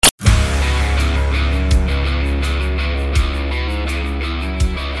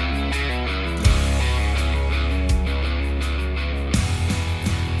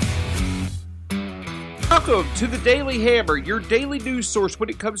to the Daily Hammer, your daily news source when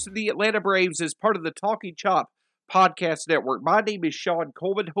it comes to the Atlanta Braves as part of the Talking Chop podcast network. My name is Shawn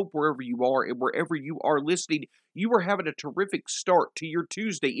Coleman. Hope wherever you are and wherever you are listening, you are having a terrific start to your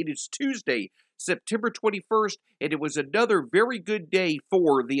Tuesday. It is Tuesday, September 21st, and it was another very good day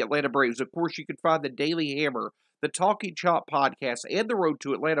for the Atlanta Braves. Of course, you can find the Daily Hammer, the Talking Chop podcast, and the Road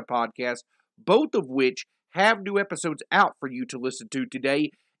to Atlanta podcast, both of which have new episodes out for you to listen to today.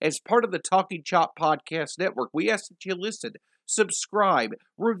 As part of the Talking Chop podcast network, we ask that you listen, subscribe,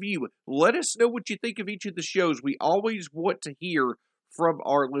 review. Let us know what you think of each of the shows. We always want to hear from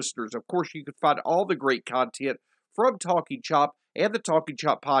our listeners. Of course, you can find all the great content from Talking Chop and the Talking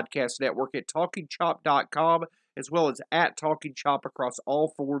Chop podcast network at talkingchop.com, as well as at Talking Chop across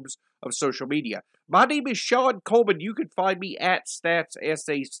all forms of social media. My name is Shawn Coleman. You can find me at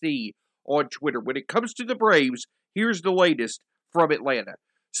StatsSAC on Twitter. When it comes to the Braves, here's the latest from Atlanta.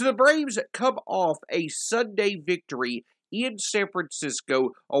 So the Braves come off a Sunday victory in San Francisco,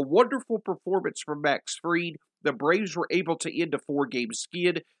 a wonderful performance from Max Fried. The Braves were able to end a 4-game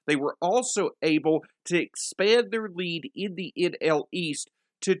skid. They were also able to expand their lead in the NL East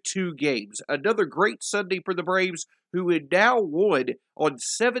to 2 games. Another great Sunday for the Braves, who had now won on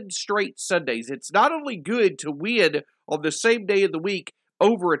 7 straight Sundays. It's not only good to win on the same day of the week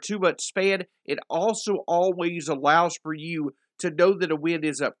over a 2-month span, it also always allows for you to know that a win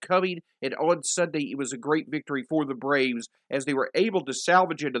is upcoming, and on Sunday it was a great victory for the Braves as they were able to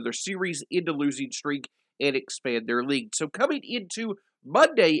salvage another series into losing streak and expand their lead. So coming into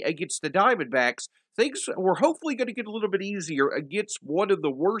Monday against the Diamondbacks, things were hopefully going to get a little bit easier against one of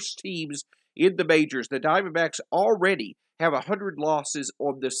the worst teams in the majors. The Diamondbacks already have 100 losses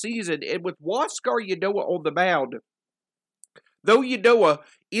on the season, and with Huascar Ynoa on the mound, though Ynoa,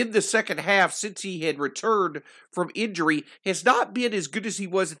 in the second half, since he had returned from injury, has not been as good as he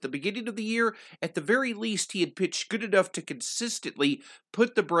was at the beginning of the year, at the very least, he had pitched good enough to consistently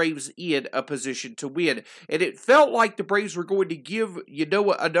put the Braves in a position to win. And it felt like the Braves were going to give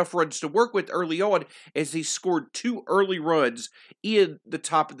Ynoa enough runs to work with early on as he scored 2 early runs in the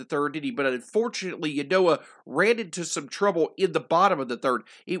top of the third inning. But unfortunately, Ynoa ran into some trouble in the bottom of the third.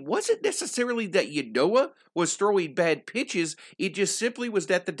 It wasn't necessarily that Ynoa was throwing bad pitches. It just simply was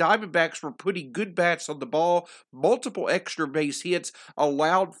that the Diamondbacks were putting good bats on the ball. Multiple extra base hits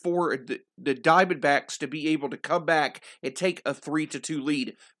allowed for the Diamondbacks to be able to come back and take a 3-2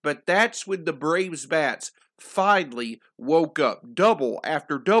 lead. But that's when the Braves bats finally woke up. Double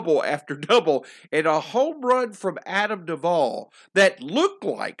after double after double, and a home run from Adam Duvall that looked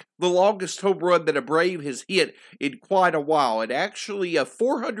like the longest home run that a Brave has hit in quite a while. And actually a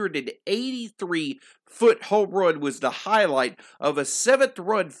 483-foot home run was the highlight of a 7th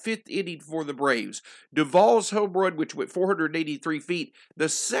run, 5th inning for the Braves. Duvall's home run, which went 483 feet, the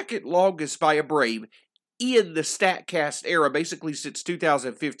second longest by a Brave in the StatCast era, basically since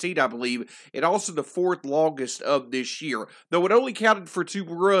 2015, I believe, and also the 4th longest of this year. Though it only counted for 2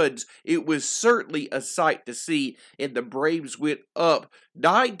 runs, it was certainly a sight to see, and the Braves went up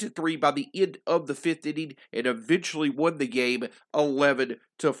 9-3 by the end of the 5th inning and eventually won the game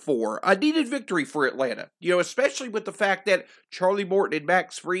 11-4. A needed victory for Atlanta, especially with the fact that Charlie Morton and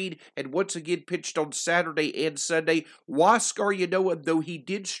Max Fried had once again pitched on Saturday and Sunday. Huascar Ynoa, though he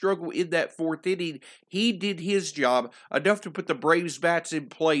did struggle in that 4th inning, he did his job enough to put the Braves bats in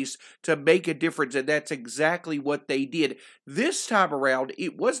place to make a difference, and that's exactly what they did. This time around,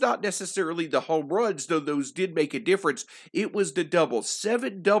 it was not necessarily the home runs, though those did make a difference. It was the doubles.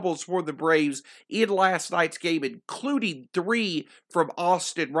 7 doubles for the Braves in last night's game, including 3 from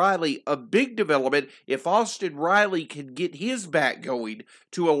Austin Riley. A big development if Austin Riley can get his bat going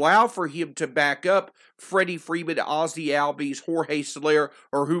to allow for him to back up Freddie Freeman, Ozzie Albies, Jorge Soler,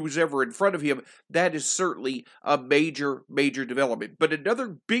 or who's ever in front of him. That is certainly a major, major development. But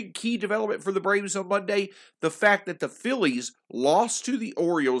another big key development for the Braves on Monday, the fact that the Phillies lost to the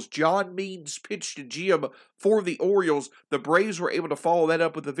Orioles. John Means pitched to Jim for the Orioles. The Braves were able to follow that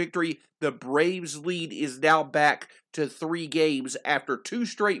up with a victory. The Braves' lead is now back to 3 games after 2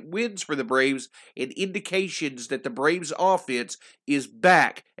 straight wins for the Braves, and indications that the Braves' offense is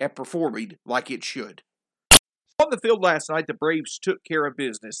back at performing like it should. On the field last night, the Braves took care of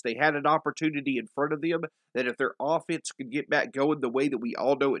business. They had an opportunity in front of them that if their offense could get back going the way that we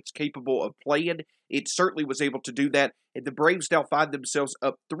all know it's capable of playing, it certainly was able to do that. And the Braves now find themselves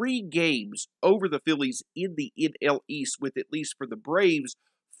up 3 games over the Phillies in the NL East, with, at least for the Braves,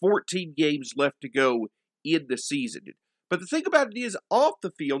 14 games left to go in the season. But the thing about it is, off the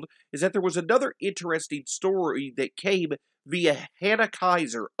field, is that there was another interesting story that came via Hannah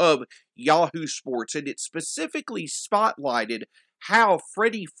Kaiser of Yahoo Sports, and it specifically spotlighted how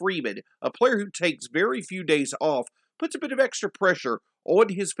Freddie Freeman, a player who takes very few days off, puts a bit of extra pressure on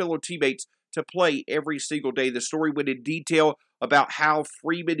his fellow teammates to play every single day. The story went in detail about how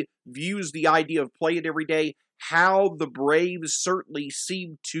Freeman views the idea of playing every day, how the Braves certainly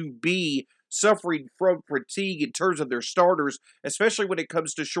seem to be suffering from fatigue in terms of their starters, especially when it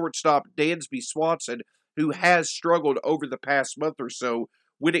comes to shortstop Dansby Swanson, who has struggled over the past month or so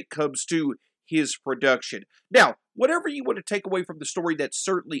when it comes to his production. Now, whatever you want to take away from the story, that's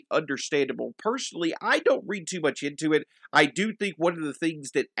certainly understandable. Personally, I don't read too much into it. I do think one of the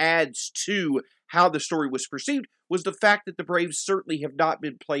things that adds to how the story was perceived was the fact that the Braves certainly have not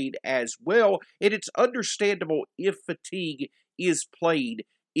been played as well, and it's understandable if fatigue is played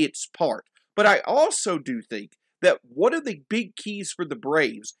its part. But I also do think that one of the big keys for the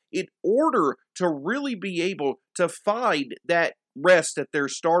Braves, in order to really be able to find that rest that their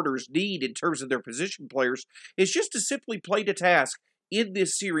starters need in terms of their position players, is just to simply play the task in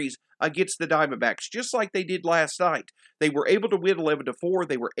this series against the Diamondbacks, just like they did last night. They were able to win 11-4.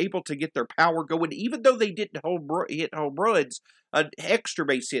 They were able to get their power going, even though they didn't hit home runs. An extra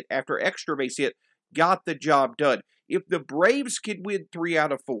base hit after extra base hit got the job done. If the Braves can win 3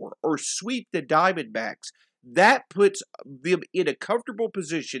 out of 4 or sweep the Diamondbacks, that puts them in a comfortable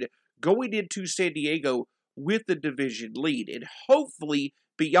position going into San Diego with the division lead. And hopefully,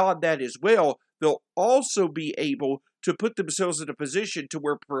 beyond that as well, they'll also be able to put themselves in a position to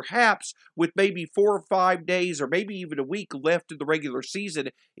where perhaps with maybe 4 or 5 days or maybe even a week left in the regular season,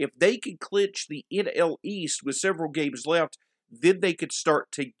 if they can clinch the NL East with several games left, then they could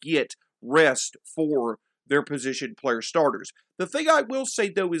start to get rest for their position player starters. The thing I will say,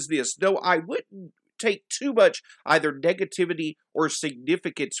 though, is this. Though I wouldn't take too much either negativity or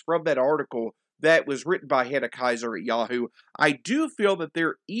significance from that article that was written by Hannah Kaiser at Yahoo, I do feel that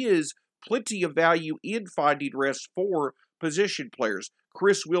there is plenty of value in finding rest for position players.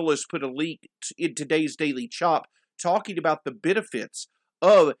 Chris Willis put a link in today's Daily Chop talking about the benefits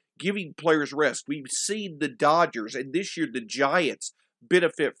of giving players rest. We've seen the Dodgers and this year the Giants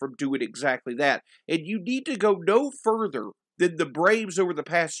benefit from doing exactly that. And you need to go no further than the Braves over the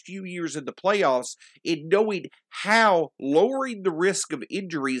past few years in the playoffs in knowing how lowering the risk of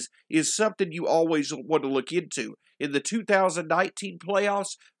injuries is something you always want to look into. In the 2019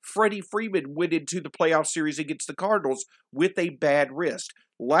 playoffs, Freddie Freeman went into the playoff series against the Cardinals with a bad wrist.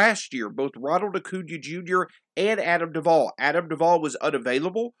 Last year, both Ronald Acuna Jr. and Adam Duvall. Adam Duvall was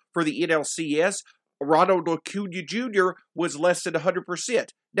unavailable for the NLCS. Ronald Acuna Jr. was less than 100%.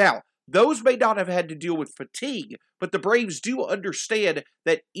 Now, those may not have had to deal with fatigue, but the Braves do understand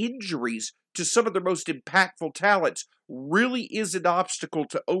that injuries to some of their most impactful talents really is an obstacle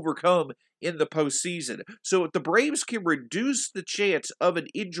to overcome in the postseason. So if the Braves can reduce the chance of an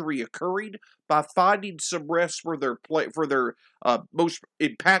injury occurring by finding some rest for their most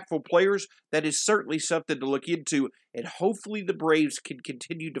impactful players, that is certainly something to look into. And hopefully the Braves can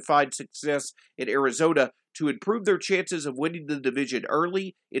continue to find success in Arizona to improve their chances of winning the division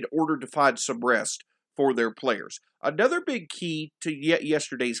early in order to find some rest for their players. Another big key to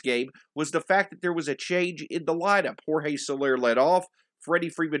yesterday's game was the fact that there was a change in the lineup. Jorge Soler led off, Freddie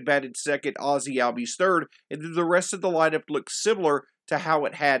Freeman batted second, Ozzie Albies third, and then the rest of the lineup looked similar to how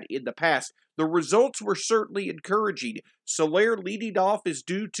it had in the past. The results were certainly encouraging. Soler leading off is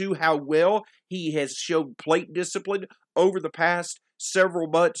due to how well he has shown plate discipline over the past several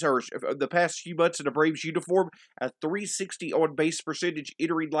months, or the past few months in a Braves uniform, a .360 on-base percentage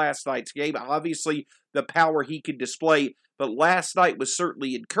entering last night's game. Obviously, the power he can display, but last night was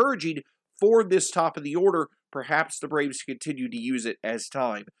certainly encouraging for this top of the order. Perhaps the Braves continue to use it as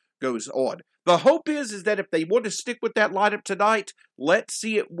time goes on. The hope is that if they want to stick with that lineup tonight, let's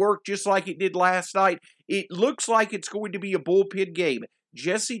see it work just like it did last night. It looks like it's going to be a bullpen game.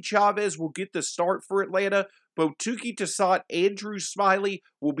 Jesse Chavez will get the start for Atlanta. Botuki Toussaint, Andrew Smiley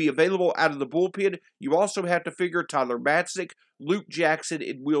will be available out of the bullpen. You also have to figure Tyler Matzik, Luke Jackson,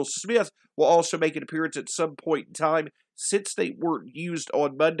 and Will Smith will also make an appearance at some point in time since they weren't used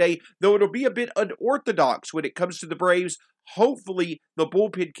on Monday, though it'll be a bit unorthodox when it comes to the Braves. Hopefully, the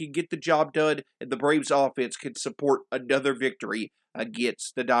bullpen can get the job done and the Braves offense can support another victory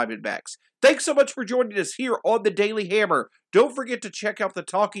against the Diamondbacks. Thanks so much for joining us here on the Daily Hammer. Don't forget to check out the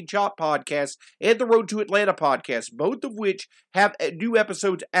Talking Chop podcast and the Road to Atlanta podcast, both of which have new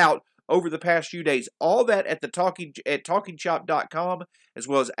episodes out over the past few days. All that at talkingchop.com, as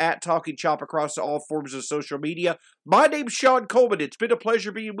well as at Talking Chop across all forms of social media. My name's Shawn Coleman. It's been a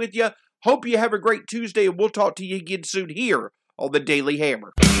pleasure being with you. Hope you have a great Tuesday, and we'll talk to you again soon here on the Daily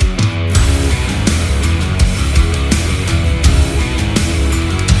Hammer.